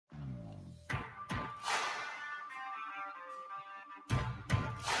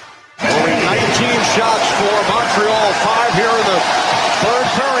shots for Montreal, 5 here in the third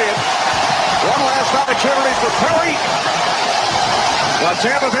period. One last opportunity for Perry. The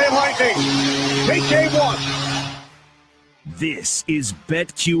Tampa Bay Lightning take game one. This is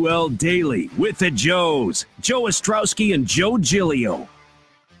BetQL Daily with the Joes, Joe Ostrowski and Joe Giglio.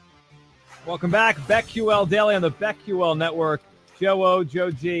 Welcome back. BetQL Daily on the BetQL Network. Joe O,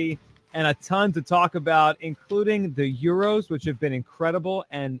 Joe G, and a ton to talk about, including the Euros, which have been incredible,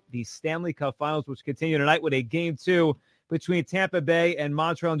 and the Stanley Cup Finals, which continue tonight with a Game 2 between Tampa Bay and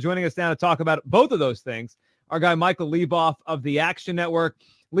Montreal. And joining us now to talk about both of those things, our guy Michael Leboff of the Action Network.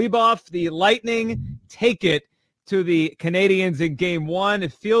 Leboff, the Lightning take it to the Canadiens in Game 1.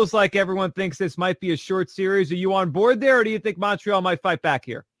 It feels like everyone thinks this might be a short series. Are you on board there, or do you think Montreal might fight back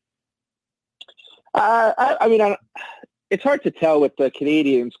here? It's hard to tell with the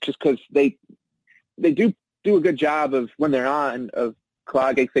Canadiens just because they do a good job of, when they're on, of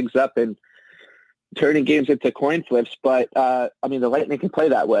clogging things up and turning games into coin flips. But, the Lightning can play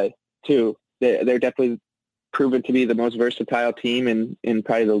that way, too. They're definitely proven to be the most versatile team in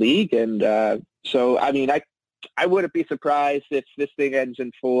probably the league. And I wouldn't be surprised if this thing ends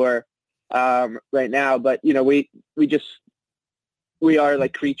in 4 right now. But, we are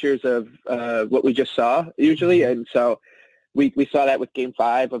like creatures of what we just saw usually. And so we saw that with Game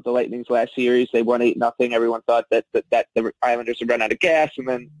 5 of the Lightning's last series. They won 8-0. Everyone thought that the Islanders would run out of gas, and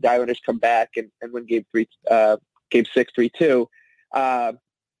then the Islanders come back and win Game 6 3-2.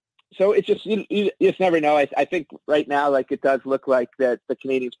 So it's just, you just never know. I think right now, like, it does look like that the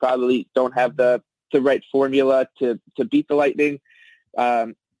Canadiens probably don't have the right formula to beat the Lightning.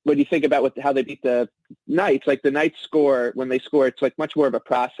 When you think about how they beat the Knights, like the Knights score, when they score, it's like much more of a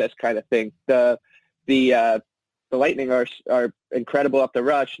process kind of thing. The Lightning are incredible off the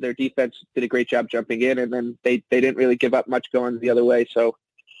rush. Their defense did a great job jumping in, and then they didn't really give up much going the other way. So,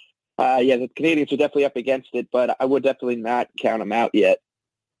 the Canadiens are definitely up against it, but I would definitely not count them out yet.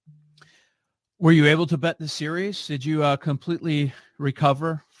 Were you able to bet the series? Did you completely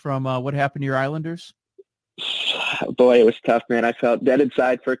recover from what happened to your Islanders? Boy, it was tough, man. I felt dead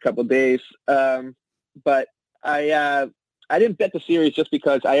inside for a couple of days. But I didn't bet the series just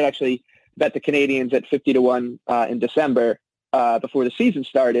because I actually bet the Canadiens at 50-1 in December before the season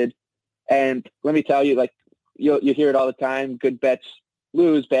started. And let me tell you, like, you hear it all the time, good bets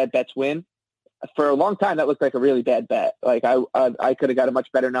lose, bad bets win. For a long time, that looked like a really bad bet. Like, I could have got a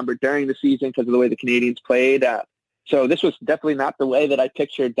much better number during the season because of the way the Canadiens played. So this was definitely not the way that I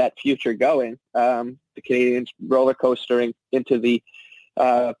pictured that future going. The Canadiens roller coastering into the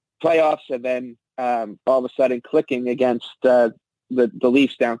playoffs, and then all of a sudden clicking against the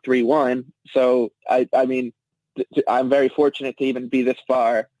Leafs down 3-1. So I'm very fortunate to even be this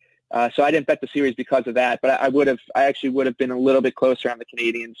far. So I didn't bet the series because of that, but I actually would have been a little bit closer on the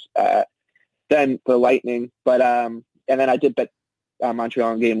Canadiens than the Lightning. But and then I did bet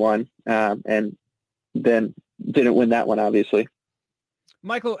Montreal in Game 1, and then didn't win that one, obviously.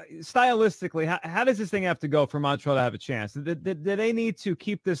 Michael, stylistically, how does this thing have to go for Montreal to have a chance? Do they need to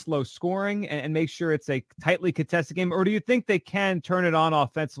keep this low scoring and make sure it's a tightly contested game? Or do you think they can turn it on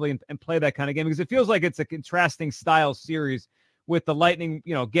offensively and play that kind of game? Because it feels like it's a contrasting style series with the Lightning,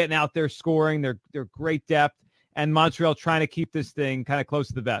 getting out there, scoring, their great depth, and Montreal trying to keep this thing kind of close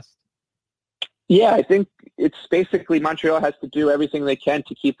to the best. Yeah, I think it's basically Montreal has to do everything they can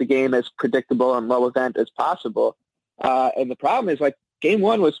to keep the game as predictable and low event as possible. And the problem is, like, Game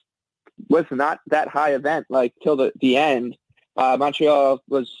 1 was not that high event, like, till the end. Montreal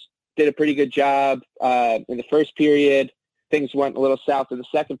did a pretty good job in the first period. Things went a little south in the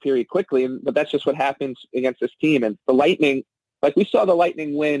second period quickly, but that's just what happens against this team. And the Lightning, like, we saw the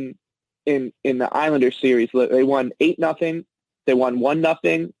Lightning win in the Islanders series. They won 8-0. They won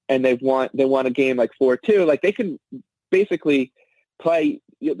 1-0, and they won a game like 4-2. Like, they can basically play.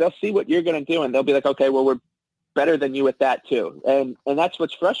 They'll see what you're going to do, and they'll be like, okay, well, we're better than you at that too. And that's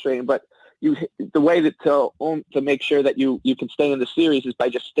what's frustrating. But the way that to make sure that you can stay in the series is by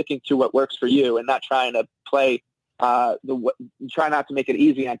just sticking to what works for you and not trying to play. Try not to make it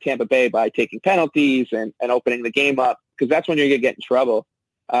easy on Tampa Bay by taking penalties and opening the game up, because that's when you're going to get in trouble.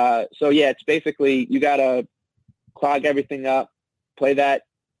 So yeah, it's basically you got to clog everything up, play that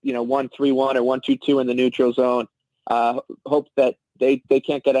 1-3-1 or 1-2-2 in the neutral zone. Hope that they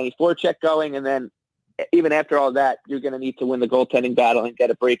can't get any forecheck going, and then even after all that, you're going to need to win the goaltending battle and get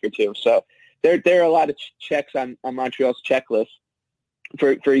a break or two. So there are a lot of checks on Montreal's checklist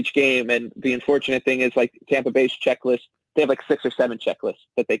for each game. And the unfortunate thing is, like, Tampa Bay's checklist, they have like 6 or 7 checklists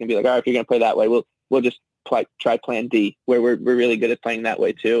that they can be like, all right, if you're going to play that way, we'll just try plan D, where we're really good at playing that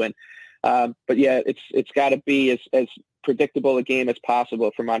way too. And but yeah, it's got to be as predictable a game as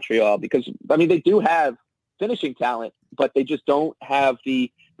possible for Montreal, because I mean they do have finishing talent, but they just don't have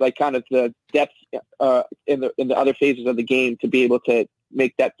the kind of the depth in the other phases of the game to be able to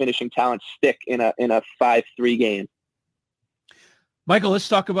make that finishing talent stick in a 5-3 game. Michael, let's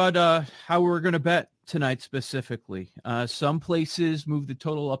talk about how we're going to bet tonight specifically. Some places move the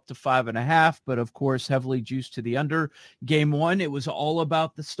total up to 5.5, but of course heavily juiced to the under. Game one, it was all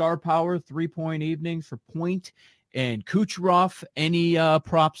about the star power, 3-point evening for Point and Kucherov. Any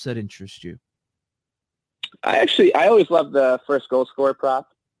props that interest you? I always love the first goal scorer prop.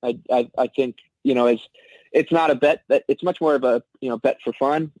 I think, it's not a bet that it's much more of a, bet for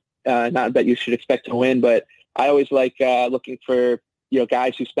fun, not a bet you should expect to win, but I always like looking for,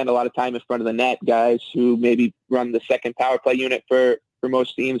 guys who spend a lot of time in front of the net, guys who maybe run the second power play unit for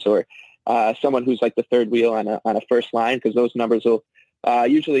most teams, or someone who's like the third wheel on a first line, because those numbers will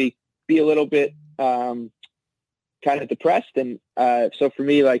usually be a little bit kind of depressed. And so for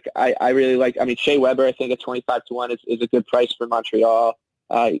me, I really like, Shea Weber, I think at 25-1 is a good price for Montreal.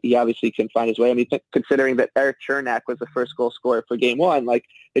 He obviously can find his way. Considering that Eric Chernak was the first goal scorer for game one,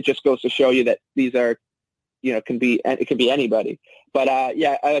 it just goes to show you that these are, it can be anybody. But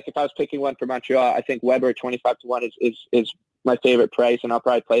if I was picking one for Montreal, I think Weber 25-1 is my favorite price, and I'll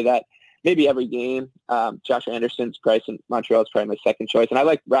probably play that maybe every game. Josh Anderson's price in Montreal is probably my second choice, and I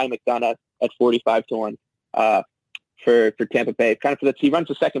like Ryan McDonough at 45-1 for Tampa Bay. Kind of he runs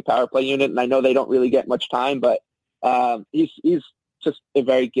the second power play unit, and I know they don't really get much time, but he's just a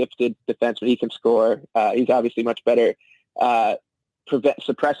very gifted defenseman. He can score. He's obviously much better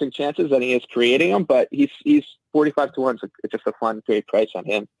suppressing chances than he is creating them, but he's 45-1. So it's just a fun, great price on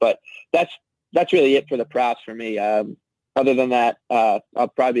him. But that's really it for the props for me. Other than that, I'll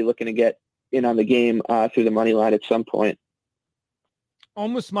probably be looking to get in on the game through the money line at some point.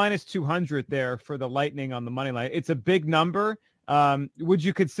 Almost minus 200 there for the Lightning on the money line. It's a big number. Would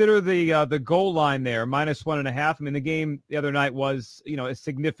you consider the goal line there minus 1.5? The game the other night was, a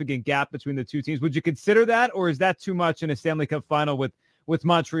significant gap between the two teams. Would you consider that, or is that too much in a Stanley Cup final with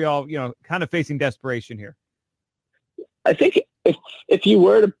Montreal, kind of facing desperation here? I think if you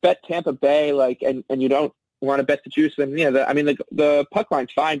were to bet Tampa Bay, and you don't want to bet the juice, then the puck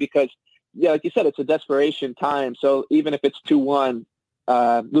line's fine, because like you said, it's a desperation time. So even if it's 2-1,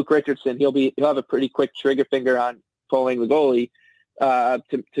 Luke Richardson, he'll have a pretty quick trigger finger on pulling the goalie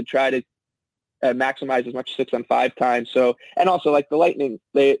to try to maximize as much 6-on-5 time. So, and also the Lightning,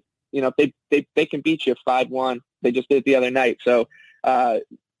 they can beat you 5-1. They just did it the other night. So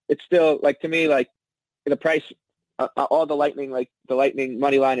it's still to me, the price, all the Lightning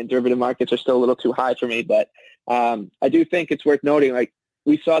money line and derivative markets are still a little too high for me. But I do think it's worth noting,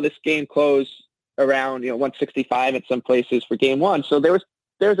 we saw this game close around 165 at some places for game one. So there was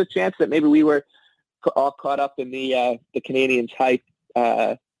a chance that maybe we were all caught up in the Canadiens hype,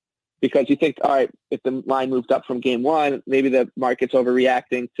 because you think, all right, if the line moved up from game one, maybe the market's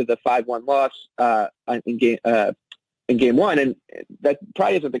overreacting to the 5-1 loss in game one, and that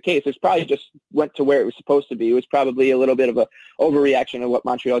probably isn't the case. It's probably just went to where it was supposed to be. It was probably a little bit of a overreaction of what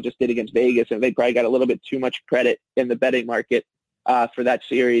Montreal just did against Vegas, and they probably got a little bit too much credit in the betting market for that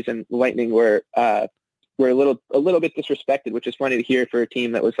series, and Lightning were a little bit disrespected, which is funny to hear for a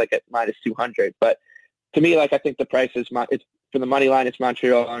team that was at minus 200. But to me, I think the price is it's for the money line. It's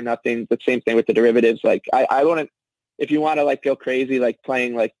Montreal or nothing. The same thing with the derivatives. I wouldn't, if you want to go crazy,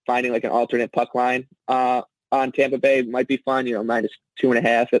 finding an alternate puck line on Tampa Bay might be fun. Minus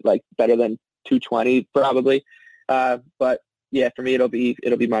 2.5 at better than 220 probably. But yeah, for me it'll be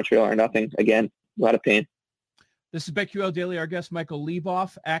Montreal or nothing. Again, a lot of pain. This is BetQL Daily. Our guest, Michael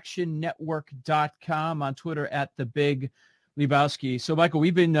Leboff, actionnetwork.com, on Twitter at The Big Lebowski. So, Michael,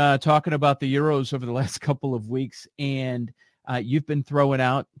 we've been talking about the Euros over the last couple of weeks, and you've been throwing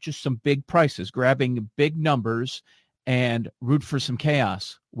out just some big prices, grabbing big numbers, and root for some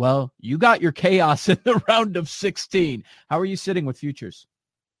chaos. Well, you got your chaos in the round of 16. How are you sitting with futures?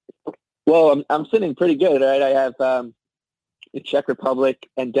 Well, I'm sitting pretty good, right? I have the Czech Republic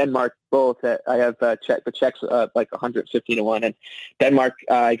and Denmark both. I have the Czechs 150-1, and Denmark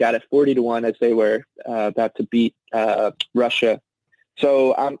I got at 40-1 as they were about to beat Russia.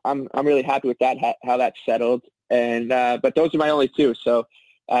 So I'm really happy with that, how that settled. And but those are my only two. So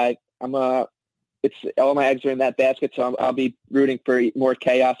it's all my eggs are in that basket. So I'll be rooting for more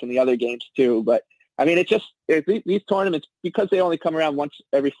chaos in the other games too. But these tournaments, because they only come around once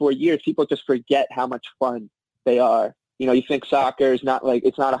every 4 years, people just forget how much fun they are. You think soccer is not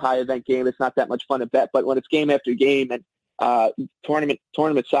it's not a high event game. It's not that much fun to bet. But when it's game after game, and tournament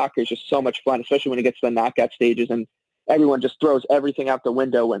soccer is just so much fun, especially when it gets to the knockout stages, and everyone just throws everything out the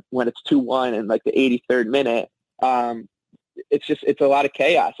window when it's 2-1 in the 83rd minute. it's a lot of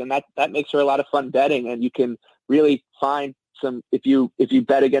chaos, and that makes for a lot of fun betting. And you can really find some, if you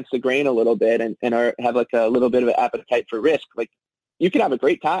bet against the grain a little bit and have like a little bit of an appetite for risk, like you can have a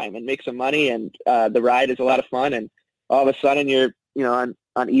great time and make some money. And the ride is a lot of fun. And all of a sudden you're, on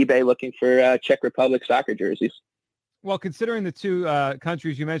eBay looking for Czech Republic soccer jerseys. Well, considering the two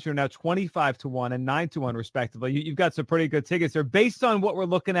countries you mentioned are now 25-1 and 9-1 respectively, you've got some pretty good tickets there. Based on what we're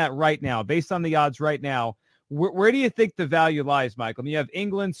looking at right now, based on the odds right now, where do you think the value lies, Michael? I mean, you have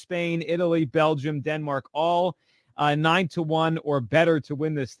England, Spain, Italy, Belgium, Denmark, all 9-1 or better to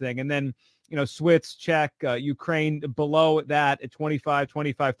win this thing. And then, Swiss, Czech, Ukraine below that at 25,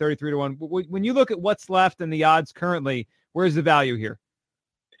 33-1. When you look at what's left and the odds currently, where's the value here?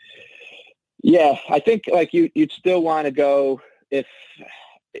 Yeah, I think like you'd still want to go if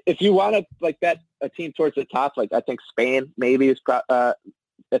you want to like bet a team towards the top. Like I think Spain maybe is at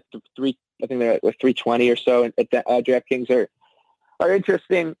 3. I think they're at 320 or so, and at the DraftKings are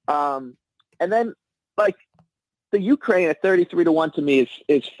interesting. And then like the Ukraine at 33-1 to me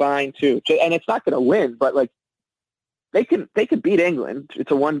is fine too. And it's not going to win, but like they can beat England. It's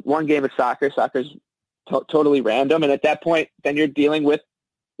a one game of soccer. Soccer's totally random, and at that point, then you're dealing with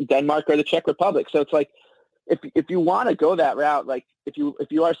Denmark or the Czech Republic. So it's like if you want to go that route, like if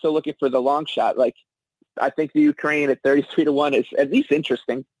you are still looking for the long shot, like I think the Ukraine at 33-1 is at least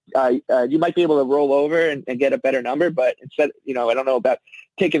interesting. You might be able to roll over and get a better number, but instead, I don't know about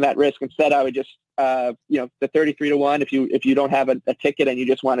taking that risk. Instead, I would just, the 33-1. If you don't have a ticket and you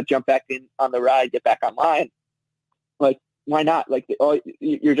just want to jump back in on the ride, get back online, like why not? Like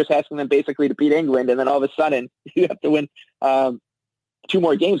you're just asking them basically to beat England, and then all of a sudden you have to win 2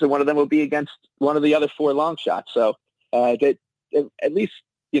 more games, and one of them will be against one of the other 4 long shots. So at least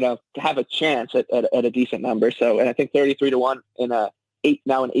to have a chance at a decent number. So, and I think 33-1 in an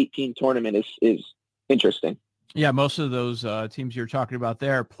 18 tournament is interesting. Yeah, most of those teams you're talking about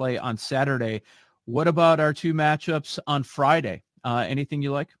there play on Saturday. What about our 2 matchups on Friday? Anything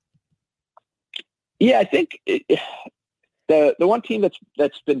you like? Yeah, I think the one team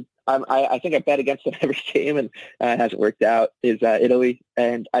that's been I think I bet against them every game and it hasn't worked out is Italy,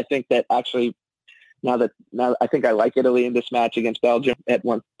 and I think that actually now I think I like Italy in this match against Belgium at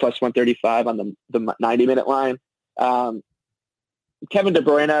plus 135 on the 90-minute line. Kevin De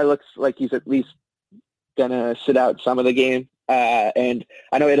Bruyne looks like he's at least gonna sit out some of the game, and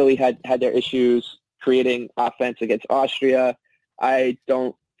I know Italy had their issues creating offense against Austria. I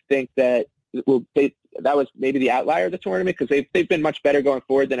don't think that that was maybe the outlier of the tournament, because they've been much better going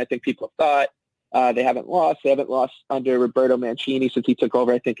forward than I think people thought. They haven't lost under Roberto Mancini since he took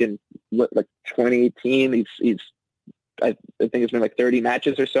over, I think in like 2018. I think it's been like 30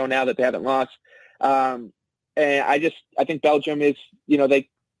 matches or so now that they haven't lost. And I think Belgium is,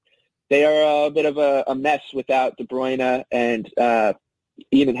 they are a bit of a mess without De Bruyne, and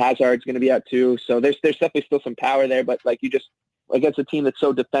Eden Hazard's going to be out too. So there's definitely still some power there, but like against a team that's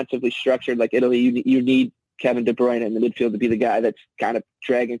so defensively structured like Italy, you need Kevin De Bruyne in the midfield to be the guy that's kind of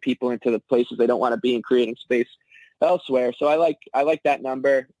dragging people into the places they don't want to be and creating space elsewhere. So I like that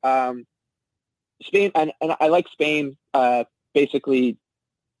number. Spain, and I like Spain basically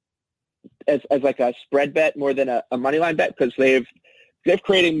as like a spread bet more than a money line bet, because they're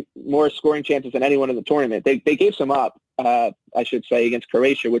creating more scoring chances than anyone in the tournament. They gave some up, I should say, against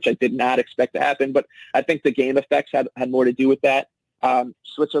Croatia, which I did not expect to happen, but I think the game effects had more to do with that.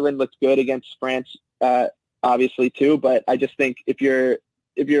 Switzerland looked good against France, obviously too, but I just think if you're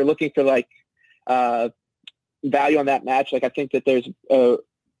looking for like value on that match, like I think that there's a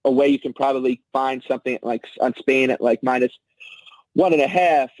way you can probably find something like on Spain at like minus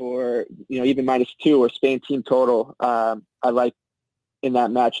 1.5 or even -2 or Spain team total. I like in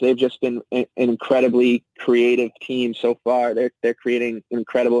that match. They've just been an incredibly creative team so far. They're creating an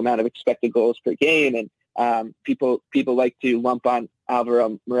incredible amount of expected goals per game, and people like to lump on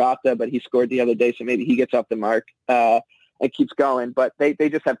Alvaro Morata, but he scored the other day, so maybe he gets off the mark and keeps going. But they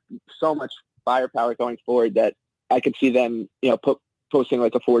just have so much firepower going forward that I could see them posting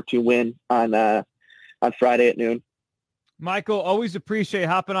like a 4-2 win on Friday at noon. Michael, always appreciate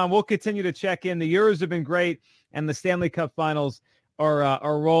hopping on. We'll continue to check in. The Euros have been great, and the Stanley Cup Finals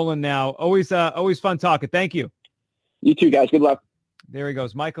are rolling now. Always fun talking. Thank you. You too, guys. Good luck. There he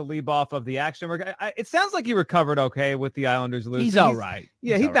goes, Michael Leboff of the Action. It sounds like he recovered okay with the Islanders losing. He's all right.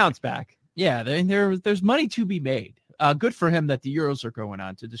 Yeah, he bounced back. Yeah, there's money to be made. Good for him that the Euros are going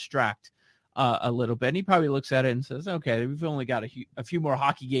on to distract a little bit. And he probably looks at it and says, okay, we've only got a few more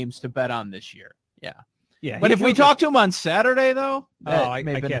hockey games to bet on this year. Yeah. Yeah. But if we talk to him on Saturday, though, I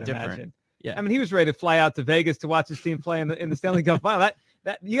can't imagine. Yeah. I mean, he was ready to fly out to Vegas to watch his team play in the Stanley Cup Final.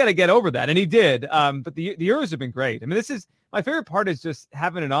 that you got to get over that. And he did. But the Euros have been great. I mean, this is my favorite part is just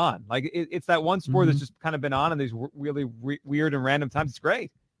having it on. Like it's that one sport that's just kind of been on in these really weird and random times. It's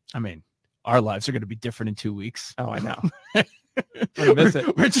great. I mean, our lives are going to be different in 2 weeks. Oh, I know. I'm gonna miss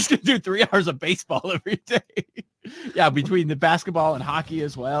it. We're just going to do 3 hours of baseball every day. Yeah, between the basketball and hockey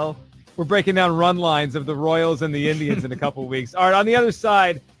as well. We're breaking down run lines of the Royals and the Indians in a couple weeks. All right, on the other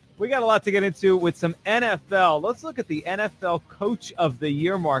side, we got a lot to get into with some NFL. Let's look at the NFL Coach of the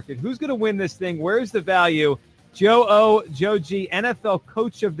Year market. Who's going to win this thing? Where's the value? Joe O, Joe G, NFL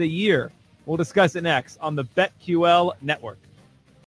Coach of the Year. We'll discuss it next on the BetQL Network.